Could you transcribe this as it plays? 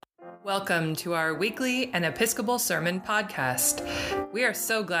Welcome to our weekly and Episcopal sermon podcast. We are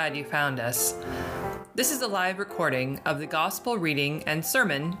so glad you found us. This is a live recording of the gospel reading and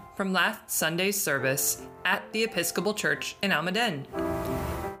sermon from last Sunday's service at the Episcopal Church in Almaden.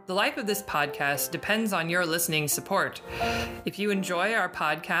 The life of this podcast depends on your listening support. If you enjoy our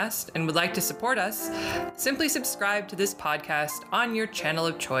podcast and would like to support us, simply subscribe to this podcast on your channel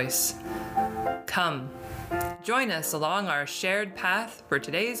of choice. Come, join us along our shared path for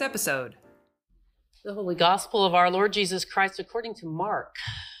today's episode. The Holy Gospel of our Lord Jesus Christ according to Mark.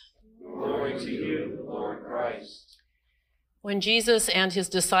 Glory to you, Lord Christ. When Jesus and his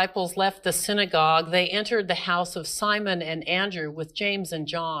disciples left the synagogue, they entered the house of Simon and Andrew with James and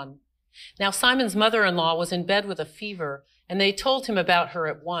John. Now Simon's mother-in-law was in bed with a fever, and they told him about her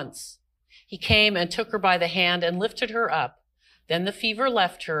at once. He came and took her by the hand and lifted her up. Then the fever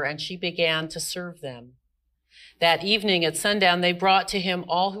left her, and she began to serve them. That evening at sundown, they brought to him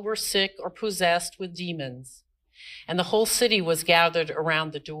all who were sick or possessed with demons. And the whole city was gathered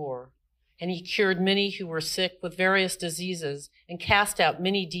around the door. And he cured many who were sick with various diseases and cast out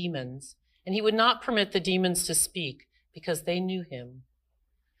many demons. And he would not permit the demons to speak, because they knew him.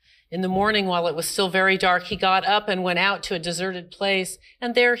 In the morning, while it was still very dark, he got up and went out to a deserted place,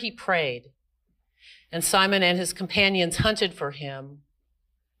 and there he prayed. And Simon and his companions hunted for him.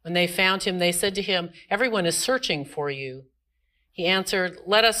 When they found him, they said to him, "Everyone is searching for you." He answered,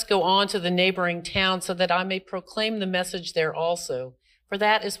 "Let us go on to the neighboring town so that I may proclaim the message there also, for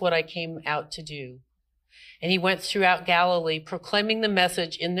that is what I came out to do." And he went throughout Galilee, proclaiming the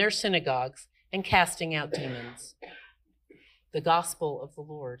message in their synagogues and casting out demons. The Gospel of the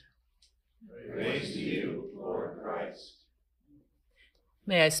Lord. Praise to you, Lord Christ.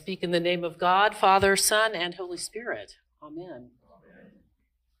 May I speak in the name of God, Father, Son, and Holy Spirit. Amen.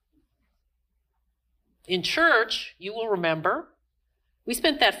 In church, you will remember, we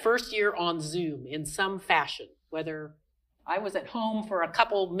spent that first year on Zoom in some fashion, whether I was at home for a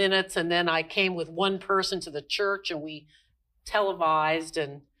couple minutes and then I came with one person to the church and we televised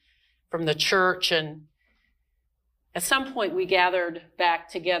and from the church, and at some point we gathered back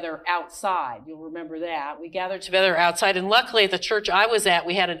together outside. You'll remember that. We gathered together outside, and luckily at the church I was at,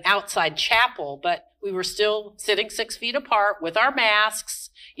 we had an outside chapel, but we were still sitting 6 feet apart with our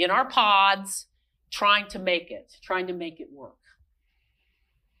masks in our pods, trying to make it work.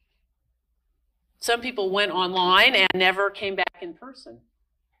 Some people went online and never came back in person.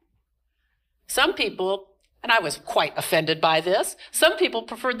 Some people, and I was quite offended by this, some people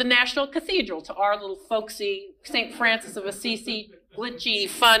preferred the National Cathedral to our little folksy St. Francis of Assisi, glitchy,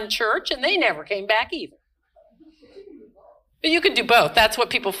 fun church, and they never came back either. But you can do both. That's what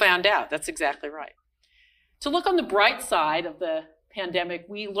people found out. That's exactly right. To look on the bright side of the pandemic,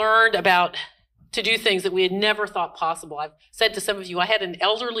 we learned to do things that we had never thought possible. I've said to some of you, I had an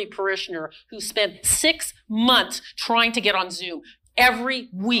elderly parishioner who spent 6 months trying to get on Zoom. Every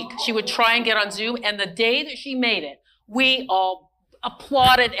week she would try and get on Zoom, and the day that she made it, we all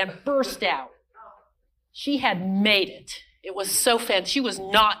applauded and burst out. She had made it. It was so fantastic. She was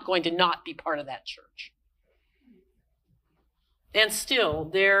not going to not be part of that church. And still,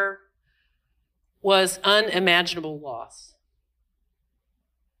 there was unimaginable loss.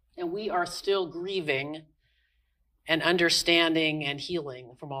 And we are still grieving and understanding and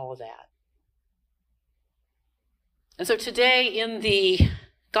healing from all of that. And so today in the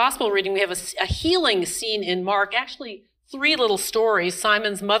gospel reading, we have a healing scene in Mark, actually 3 little stories.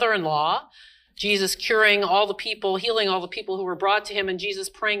 Simon's mother-in-law, Jesus curing all the people, healing all the people who were brought to him, and Jesus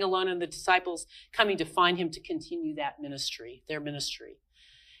praying alone and the disciples coming to find him to continue that ministry, their ministry.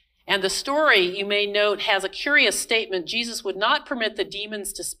 And the story, you may note, has a curious statement. Jesus would not permit the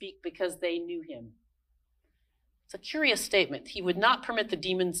demons to speak because they knew him. It's a curious statement. He would not permit the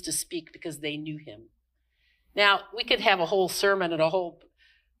demons to speak because they knew him. Now, we could have a whole sermon and a whole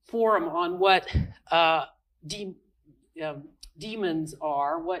forum on what demons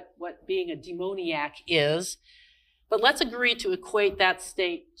are, what being a demoniac is. But let's agree to equate that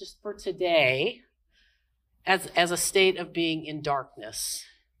state, just for today, as a state of being in darkness.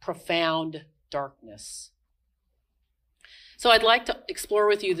 Profound darkness. So I'd like to explore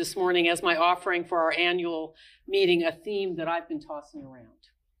with you this morning, as my offering for our annual meeting, a theme that I've been tossing around.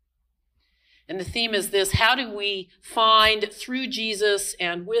 And the theme is this: how do we find through Jesus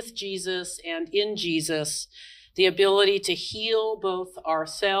and with Jesus and in Jesus the ability to heal both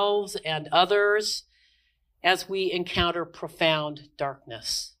ourselves and others as we encounter profound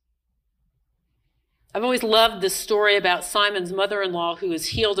darkness? I've always loved this story about Simon's mother-in-law who was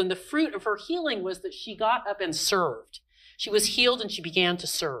healed, and the fruit of her healing was that she got up and served. She was healed and she began to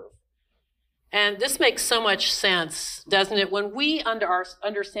serve. And this makes so much sense, doesn't it? When we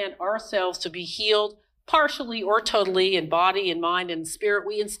understand ourselves to be healed, partially or totally in body and mind and spirit,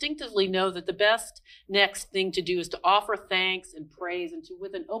 we instinctively know that the best next thing to do is to offer thanks and praise and to,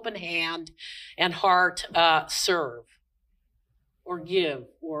 with an open hand and heart, serve or give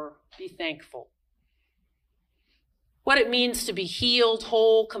or be thankful. What it means to be healed,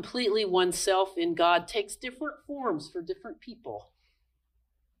 whole, completely oneself in God takes different forms for different people.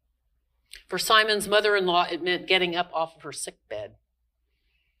 For Simon's mother-in-law, it meant getting up off of her sickbed.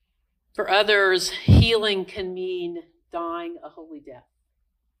 For others, healing can mean dying a holy death.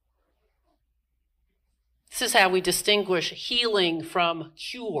 This is how we distinguish healing from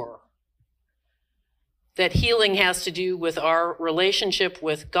cure. That healing has to do with our relationship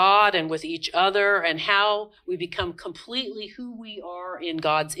with God and with each other and how we become completely who we are in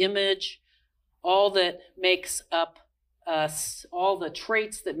God's image, all that makes up us, all the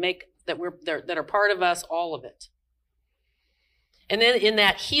traits that are part of us, all of it. And then in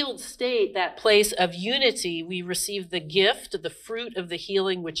that healed state, that place of unity, we receive the gift, the fruit of the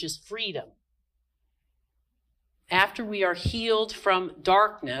healing, which is freedom. After we are healed from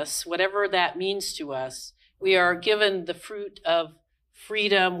darkness, whatever that means to us, we are given the fruit of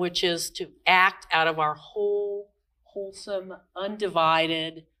freedom, which is to act out of our whole, wholesome,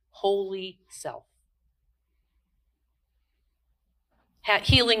 undivided, holy self.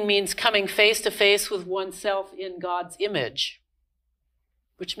 Healing means coming face to face with oneself in God's image,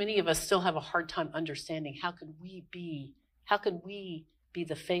 which many of us still have a hard time understanding. How could we be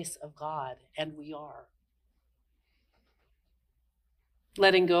the face of God? And we are.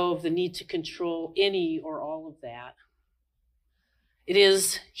 Letting go of the need to control any or all of that. It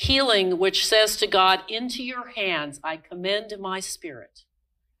is healing which says to God, into your hands I commend my spirit.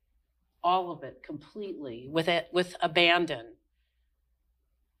 All of it, completely, with abandon.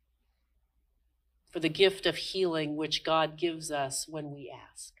 For the gift of healing which God gives us when we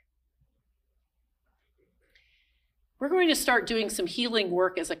ask. We're going to start doing some healing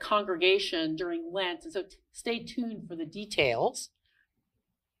work as a congregation during Lent, and so stay tuned for the details.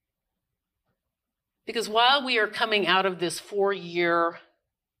 Because while we are coming out of this 4-year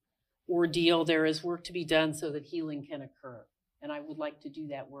ordeal, there is work to be done so that healing can occur. And I would like to do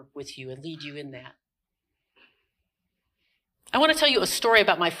that work with you and lead you in that. I want to tell you a story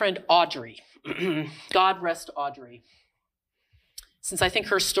about my friend Audrey. God rest Audrey. Since I think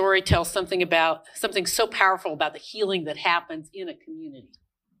her story tells something so powerful about the healing that happens in a community.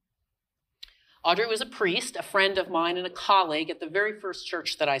 Audrey was a priest, a friend of mine, and a colleague at the very first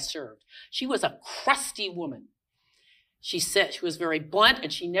church that I served. She was a crusty woman. She said she was very blunt,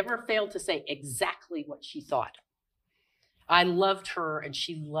 and she never failed to say exactly what she thought. I loved her, and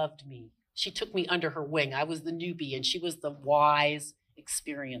she loved me. She took me under her wing. I was the newbie, and she was the wise,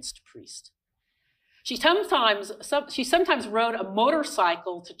 experienced priest. She sometimes rode a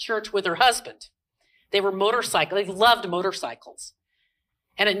motorcycle to church with her husband. They loved motorcycles.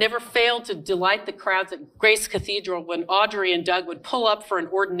 And it never failed to delight the crowds at Grace Cathedral when Audrey and Doug would pull up for an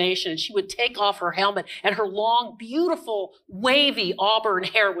ordination and she would take off her helmet and her long, beautiful, wavy auburn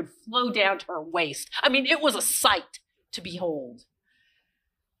hair would flow down to her waist. I mean, it was a sight to behold.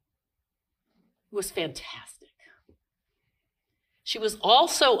 It was fantastic. She was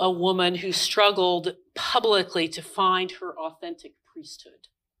also a woman who struggled publicly to find her authentic priesthood.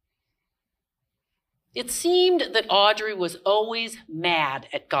 It seemed that Audrey was always mad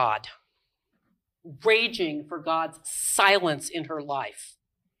at God, raging for God's silence in her life,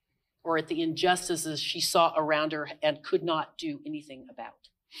 or at the injustices she saw around her and could not do anything about.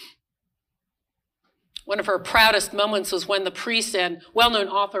 One of her proudest moments was when the priest and well-known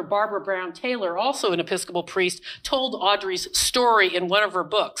author Barbara Brown Taylor, also an Episcopal priest, told Audrey's story in one of her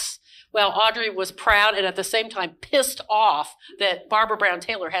books. Well, Audrey was proud and at the same time pissed off that Barbara Brown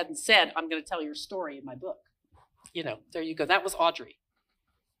Taylor hadn't said, I'm going to tell your story in my book. There you go. That was Audrey.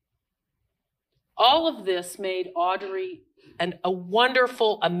 All of this made Audrey a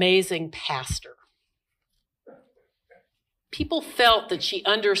wonderful, amazing pastor. People felt that she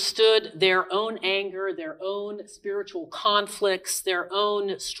understood their own anger, their own spiritual conflicts, their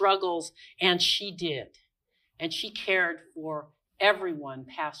own struggles, and she did. And she cared for everyone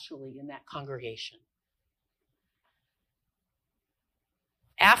pastorally in that congregation.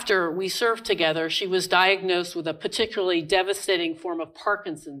 After we served together, she was diagnosed with a particularly devastating form of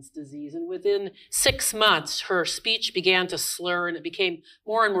Parkinson's disease. And within 6 months, her speech began to slur and it became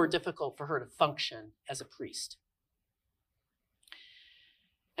more and more difficult for her to function as a priest.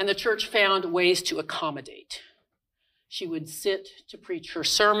 And the church found ways to accommodate. She would sit to preach her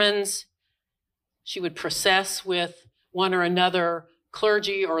sermons. She would process with one or another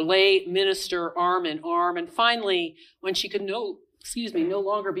clergy or lay minister arm in arm. And finally, when she could no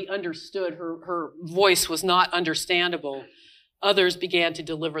longer be understood, her voice was not understandable, others began to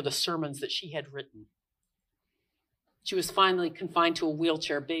deliver the sermons that she had written. She was finally confined to a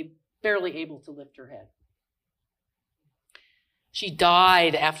wheelchair, barely able to lift her head. She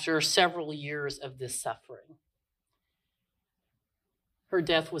died after several years of this suffering. Her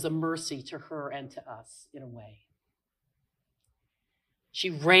death was a mercy to her and to us in a way. She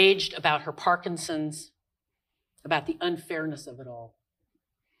raged about her Parkinson's, about the unfairness of it all.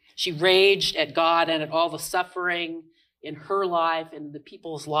 She raged at God and at all the suffering in her life and the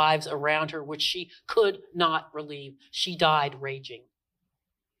people's lives around her, which she could not relieve. She died raging.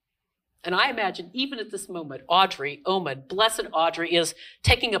 And I imagine even at this moment, Audrey Oman, blessed Audrey, is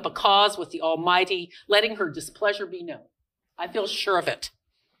taking up a cause with the Almighty, letting her displeasure be known. I feel sure of it.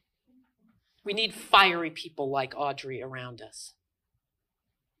 We need fiery people like Audrey around us.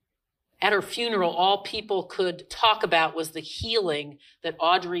 At her funeral, all people could talk about was the healing that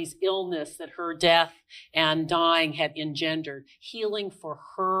Audrey's illness, that her death and dying had engendered, healing for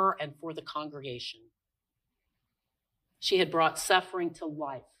her and for the congregation. She had brought suffering to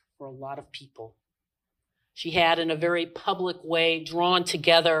life for a lot of people. She had, in a very public way, drawn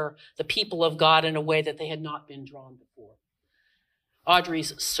together the people of God in a way that they had not been drawn before.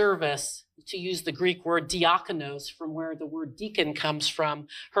 Audrey's service, to use the Greek word diakonos, from where the word deacon comes from,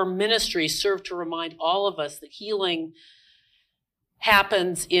 her ministry served to remind all of us that healing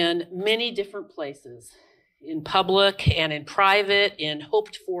happens in many different places, in public and in private, in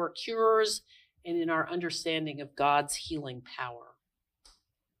hoped-for cures, and in our understanding of God's healing power.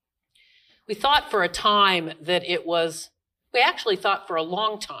 We thought for a time that we actually thought for a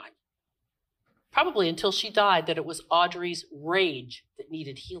long time, probably until she died, that it was Audrey's rage that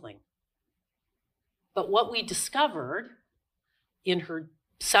needed healing. But what we discovered in her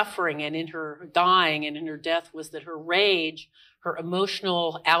suffering and in her dying and in her death was that her rage, her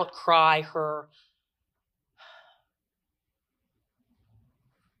emotional outcry, her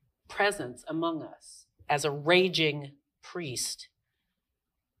presence among us as a raging priest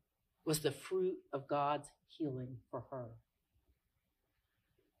was the fruit of God's healing for her.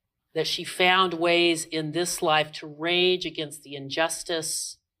 That she found ways in this life to rage against the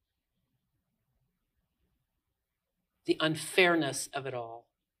injustice, the unfairness of it all.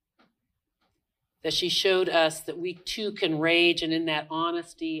 That she showed us that we too can rage, and in that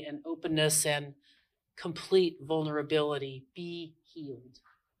honesty and openness and complete vulnerability, be healed.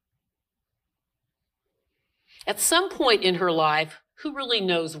 At some point in her life, who really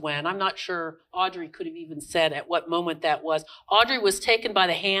knows when? I'm not sure Audrey could have even said at what moment that was. Audrey was taken by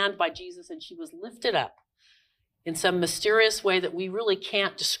the hand by Jesus, and she was lifted up in some mysterious way that we really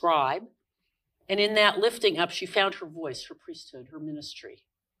can't describe. And in that lifting up, she found her voice, her priesthood, her ministry.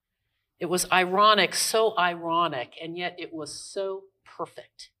 It was ironic, so ironic, and yet it was so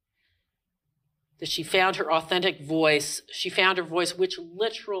perfect that she found her authentic voice. She found her voice, which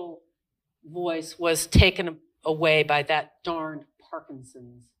literal voice was taken away by that darned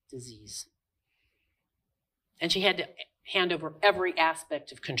Parkinson's disease. And she had to hand over every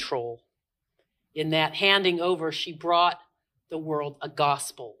aspect of control. In that handing over, she brought the world a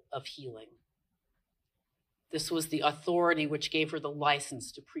gospel of healing. This was the authority which gave her the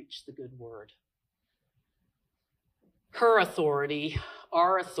license to preach the good word. Her authority,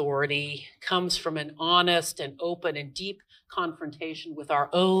 our authority, comes from an honest and open and deep confrontation with our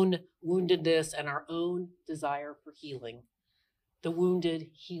own woundedness and our own desire for healing. The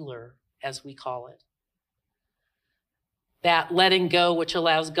wounded healer, as we call it. That letting go which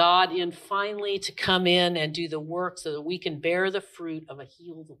allows God in finally to come in and do the work so that we can bear the fruit of a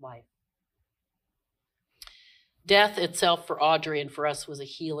healed life. Death itself for Audrey and for us was a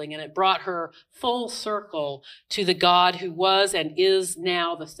healing, and it brought her full circle to the God who was and is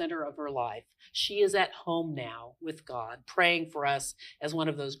now the center of her life. She is at home now with God, praying for us as one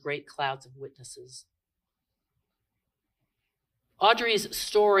of those great clouds of witnesses. Audrey's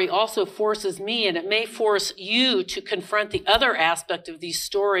story also forces me, and it may force you, to confront the other aspect of these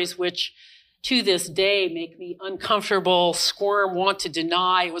stories, which to this day make me uncomfortable, squirm, want to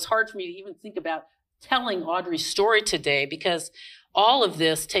deny. It was hard for me to even think about telling Audrey's story today because all of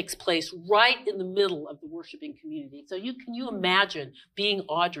this takes place right in the middle of the worshiping community. So can you imagine being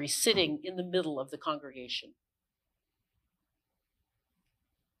Audrey sitting in the middle of the congregation?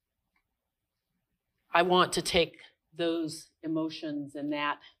 I want to take those emotions and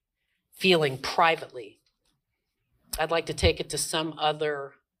that feeling privately. I'd like to take it to some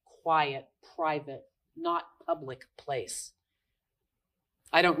other quiet, private, not public place.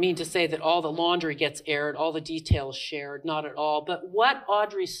 I don't mean to say that all the laundry gets aired, all the details shared, not at all. But what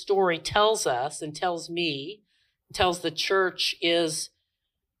Audrey's story tells us and tells me, tells the church, is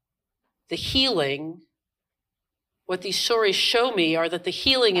the healing. What these stories show me are that the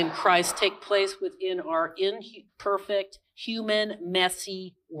healing in Christ take place within our imperfect, human,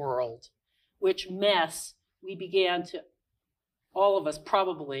 messy world, which mess we began to, all of us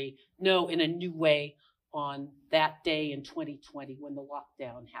probably, know in a new way on that day in 2020 when the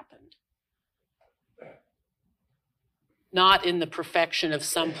lockdown happened. Not in the perfection of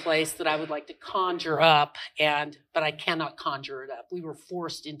some place that I would like to conjure up, but I cannot conjure it up. We were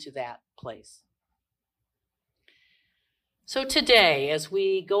forced into that place. So today, as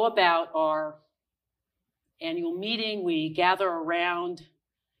we go about our annual meeting, we gather around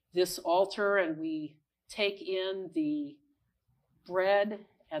this altar and we take in the bread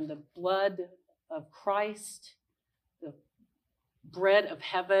and the blood of Christ, the bread of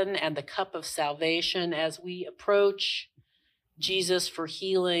heaven and the cup of salvation. As we approach Jesus for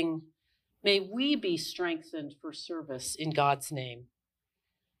healing, may we be strengthened for service in God's name.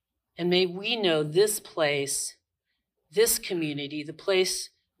 And may we know this place, this community, the place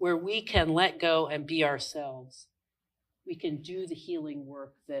where we can let go and be ourselves. We can do the healing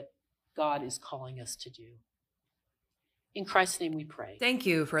work that God is calling us to do. In Christ's name we pray. Thank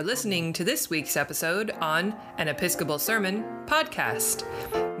you for listening to this week's episode on An Episcopal Sermon podcast.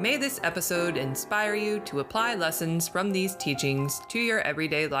 May this episode inspire you to apply lessons from these teachings to your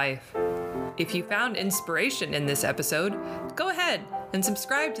everyday life. If you found inspiration in this episode, go ahead and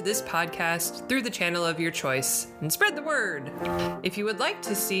subscribe to this podcast through the channel of your choice and spread the word. If you would like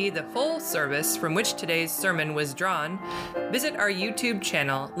to see the full service from which today's sermon was drawn, visit our YouTube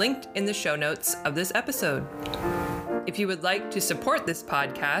channel linked in the show notes of this episode. If you would like to support this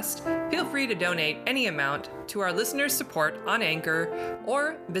podcast, feel free to donate any amount to our listeners' support on Anchor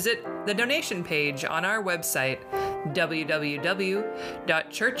or visit the donation page on our website,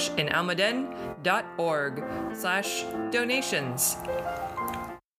 www.churchinalmaden.org/donations.